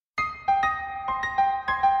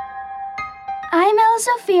I'm Ella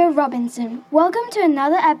Sophia Robinson. Welcome to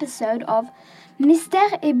another episode of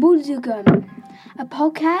Mystère et Boules de Gomme, a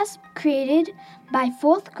podcast created by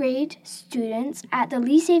 4th grade students at the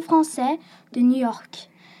Lycée Français de New York.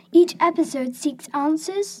 Each episode seeks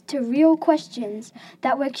answers to real questions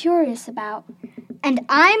that we're curious about. And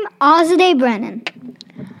I'm Azadeh Brennan.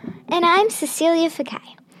 And I'm Cecilia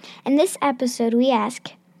Fakai. In this episode, we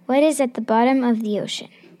ask, what is at the bottom of the ocean?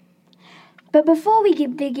 But before we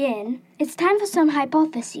begin, it's time for some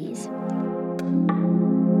hypotheses.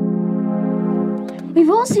 We've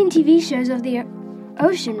all seen TV shows of the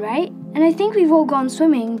ocean, right? And I think we've all gone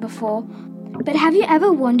swimming before. But have you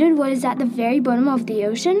ever wondered what is at the very bottom of the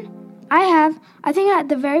ocean? I have. I think at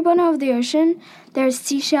the very bottom of the ocean, there's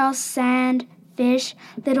seashells, sand, fish,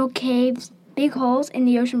 little caves, big holes in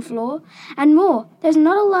the ocean floor, and more. There's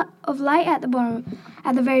not a lot of light at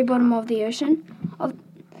the very bottom of the ocean.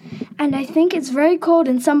 And I think it's very cold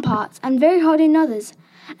in some parts and very hot in others.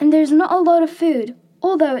 And there's not a lot of food.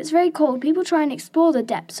 Although it's very cold, people try and explore the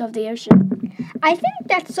depths of the ocean. I think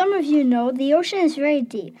that some of you know the ocean is very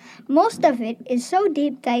deep. Most of it is so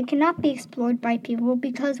deep that it cannot be explored by people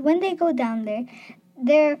because when they go down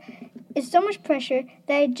there is so much pressure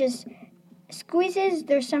that it just squeezes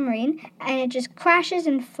their submarine and it just crashes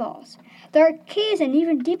and falls. There are caves and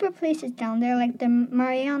even deeper places down there like the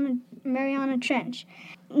Mariana Trench.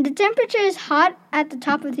 The temperature is hot at the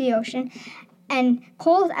top of the ocean and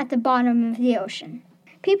cold at the bottom of the ocean.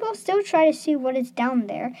 People still try to see what is down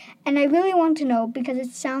there, and I really want to know because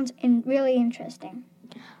it sounds really interesting.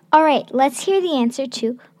 All right, let's hear the answer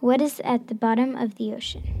to what is at the bottom of the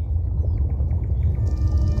ocean.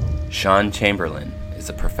 Sean Chamberlin is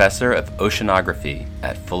a professor of oceanography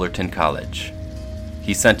at Fullerton College.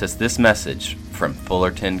 He sent us this message from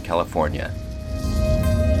Fullerton, California.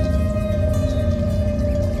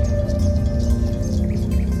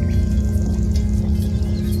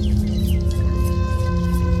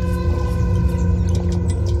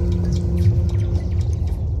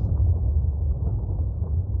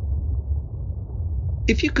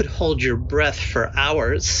 If you could hold your breath for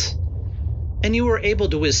hours, and you were able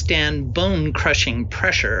to withstand bone-crushing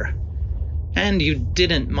pressure, and you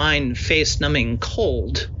didn't mind face-numbing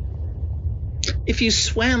cold, if you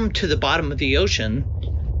swam to the bottom of the ocean,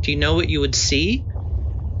 do you know what you would see?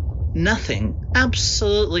 Nothing.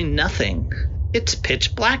 Absolutely nothing. It's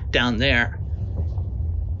pitch black down there.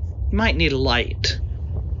 You might need a light.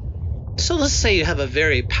 So let's say you have a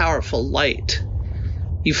very powerful light.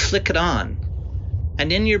 You flick it on.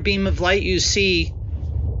 And in your beam of light, you see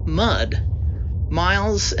mud.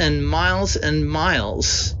 Miles and miles and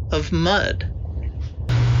miles of mud.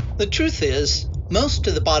 The truth is, most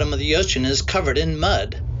of the bottom of the ocean is covered in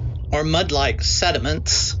mud, or mud-like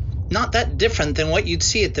sediments, not that different than what you'd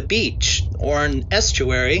see at the beach or an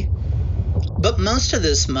estuary. But most of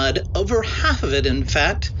this mud, over half of it in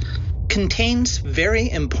fact, contains very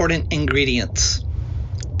important ingredients.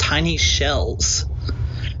 Tiny shells.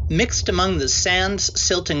 Mixed among the sands,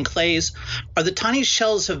 silt, and clays are the tiny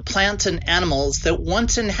shells of plants and animals that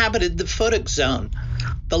once inhabited the photic zone,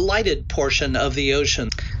 the lighted portion of the ocean.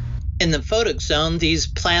 In the photic zone, these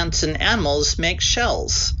plants and animals make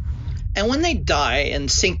shells, and when they die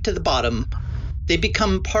and sink to the bottom, they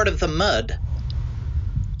become part of the mud.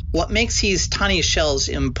 What makes these tiny shells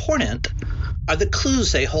important are the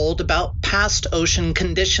clues they hold about past ocean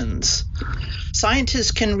conditions.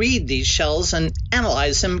 Scientists can read these shells and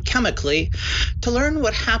analyze them chemically to learn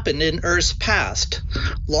what happened in Earth's past,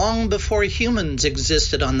 long before humans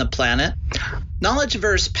existed on the planet. Knowledge of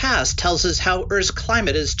Earth's past tells us how Earth's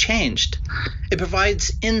climate has changed. It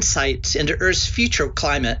provides insights into Earth's future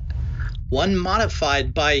climate, one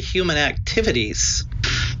modified by human activities.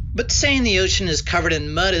 But saying the ocean is covered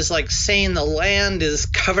in mud is like saying the land is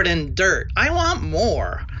covered in dirt. I want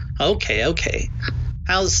more. Okay.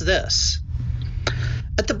 How's this?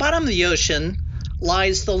 At the bottom of the ocean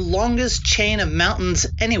lies the longest chain of mountains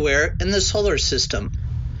anywhere in the solar system,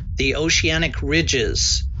 the oceanic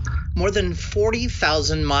ridges, more than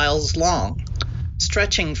 40,000 miles long,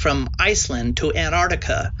 stretching from Iceland to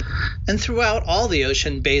Antarctica and throughout all the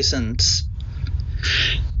ocean basins.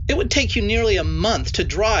 It would take you nearly a month to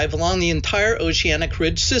drive along the entire oceanic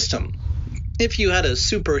ridge system if you had a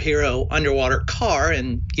superhero underwater car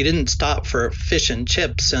and you didn't stop for fish and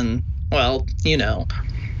chips and, well, you know.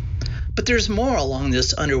 But there's more along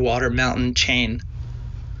this underwater mountain chain,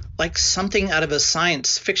 like something out of a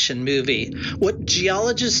science fiction movie, what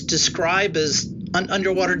geologists describe as an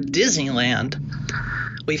underwater Disneyland.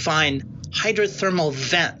 We find hydrothermal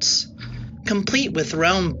vents, complete with their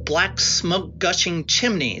own black smoke-gushing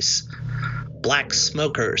chimneys, black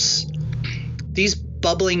smokers. These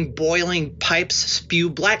bubbling, boiling pipes spew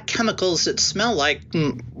black chemicals that smell like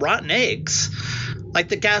rotten eggs, like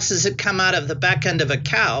the gases that come out of the back end of a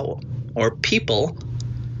cow or people.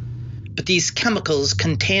 But these chemicals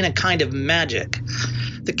contain a kind of magic.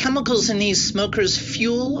 The chemicals in these smokers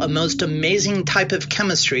fuel a most amazing type of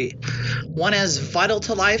chemistry, one as vital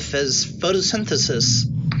to life as photosynthesis.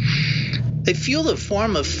 They fuel a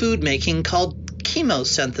form of food making called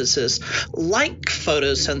chemosynthesis, like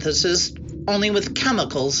photosynthesis, only with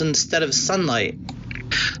chemicals instead of sunlight.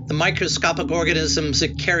 The microscopic organisms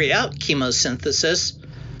that carry out chemosynthesis,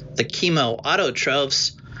 the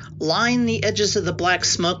chemoautotrophs, line the edges of the black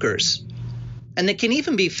smokers, and they can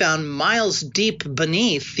even be found miles deep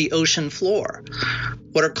beneath the ocean floor,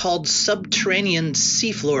 what are called subterranean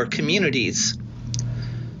seafloor communities.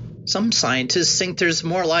 Some scientists think there's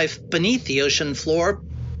more life beneath the ocean floor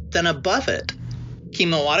than above it.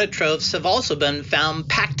 Chemoautotrophs have also been found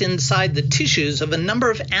packed inside the tissues of a number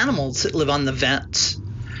of animals that live on the vents.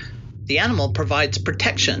 The animal provides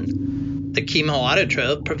protection. The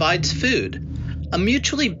chemoautotroph provides food, a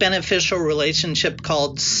mutually beneficial relationship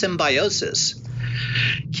called symbiosis.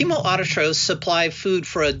 Chemoautotrophs supply food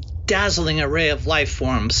for a dazzling array of life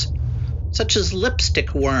forms, such as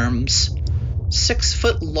lipstick worms,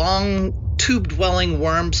 6-foot-long tube-dwelling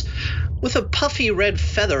worms with a puffy red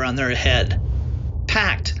feather on their head,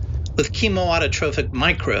 packed with chemoautotrophic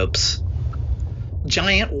microbes.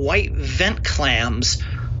 Giant white vent clams,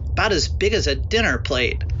 about as big as a dinner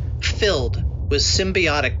plate, filled with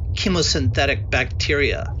symbiotic chemosynthetic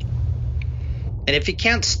bacteria. And if you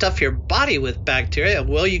can't stuff your body with bacteria,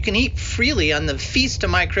 well, you can eat freely on the feast of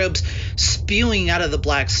microbes spewing out of the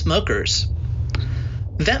black smokers.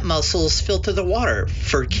 Vent mussels filter the water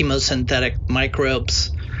for chemosynthetic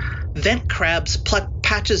microbes. Vent crabs pluck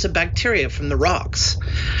patches of bacteria from the rocks.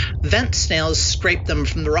 Vent snails scrape them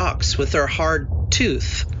from the rocks with their hard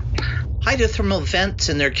tooth. Hydrothermal vents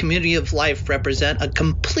in their community of life represent a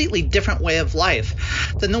completely different way of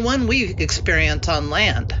life than the one we experience on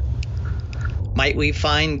land. Might we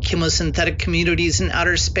find chemosynthetic communities in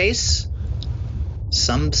outer space?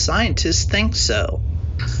 Some scientists think so.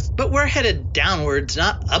 But we're headed downwards,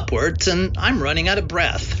 not upwards, and I'm running out of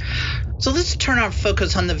breath. So let's turn our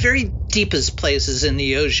focus on the very deepest places in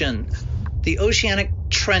the ocean, the oceanic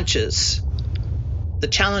trenches. The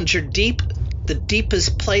Challenger Deep, the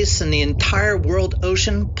deepest place in the entire world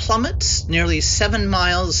ocean, plummets nearly 7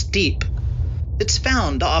 miles deep. It's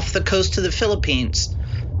found off the coast of the Philippines,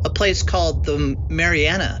 a place called the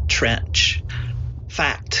Mariana Trench.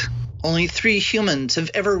 Fact: only 3 humans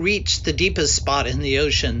have ever reached the deepest spot in the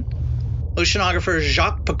ocean. Oceanographers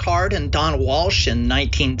Jacques Piccard and Don Walsh in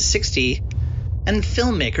 1960, and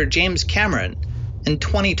filmmaker James Cameron in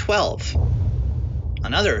 2012.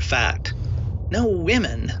 Another fact: no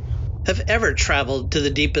women have ever traveled to the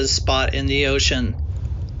deepest spot in the ocean.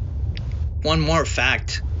 One more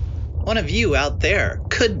fact: one of you out there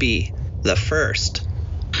could be the first.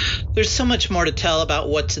 There's so much more to tell about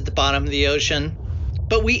what's at the bottom of the ocean,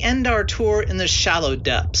 but we end our tour in the shallow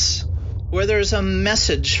depths, where there's a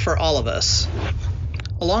message for all of us.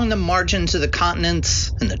 Along the margins of the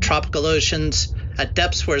continents and the tropical oceans, at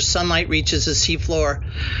depths where sunlight reaches the seafloor,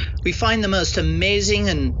 we find the most amazing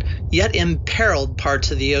and yet imperiled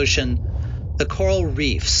parts of the ocean, the coral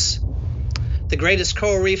reefs. The greatest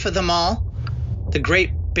coral reef of them all, the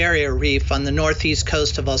Great Barrier Reef on the northeast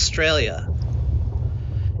coast of Australia.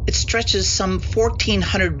 It stretches some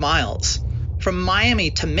 1,400 miles, from Miami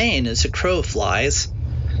to Maine as a crow flies.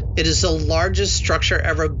 It is the largest structure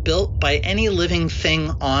ever built by any living thing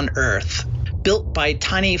on Earth. Built by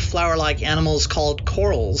tiny flower-like animals called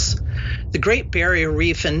corals, the Great Barrier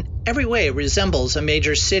Reef in every way resembles a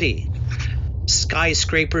major city.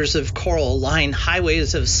 Skyscrapers of coral line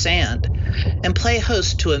highways of sand and play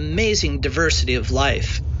host to amazing diversity of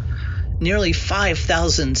life. Nearly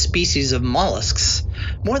 5,000 species of mollusks,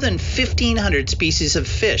 more than 1,500 species of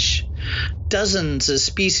fish, dozens of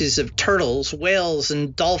species of turtles, whales,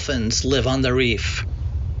 and dolphins live on the reef.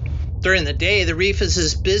 During the day, the reef is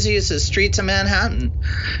as busy as the streets of Manhattan.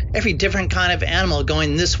 Every different kind of animal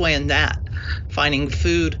going this way and that, finding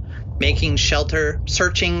food, making shelter,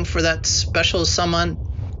 searching for that special someone,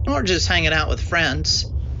 or just hanging out with friends.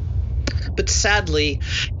 But sadly,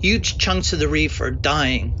 huge chunks of the reef are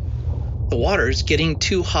dying. The water's getting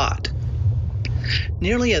too hot.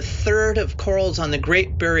 Nearly a third of corals on the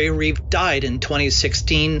Great Barrier Reef died in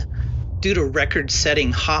 2016 due to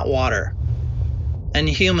record-setting hot water. And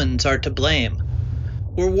humans are to blame.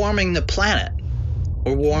 We're warming the planet.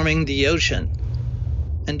 We're warming the ocean.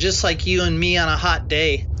 And just like you and me on a hot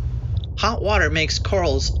day, hot water makes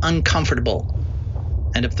corals uncomfortable.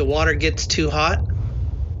 And if the water gets too hot,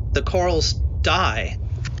 the corals die.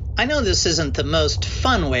 I know this isn't the most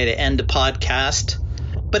fun way to end a podcast,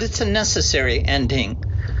 but it's a necessary ending,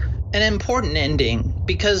 an important ending,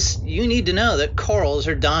 because you need to know that corals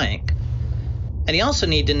are dying. And you also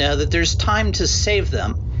need to know that there's time to save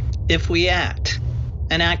them if we act,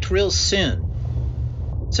 and act real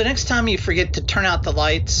soon. So next time you forget to turn out the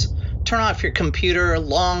lights, turn off your computer,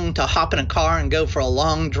 long to hop in a car and go for a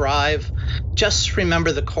long drive, just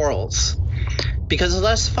remember the corals. Because the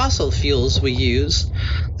less fossil fuels we use,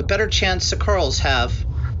 the better chance the corals have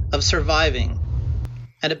of surviving,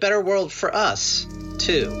 and a better world for us,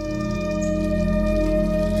 too.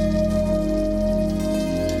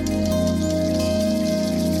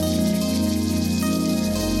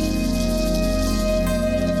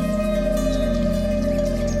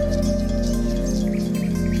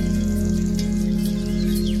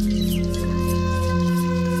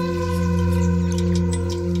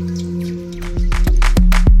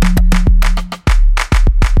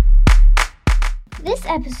 This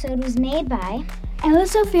episode was made by Ella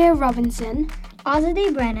Sophia Robinson,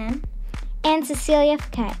 Azadeh Brennan, and Cecilia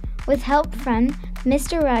Fouquet, with help from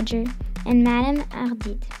Mr. Roger and Madame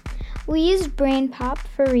Ardit. We used Brain Pop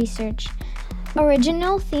for research.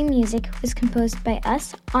 Original theme music was composed by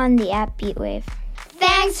us on the app Beatwave.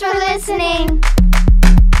 Thanks for listening!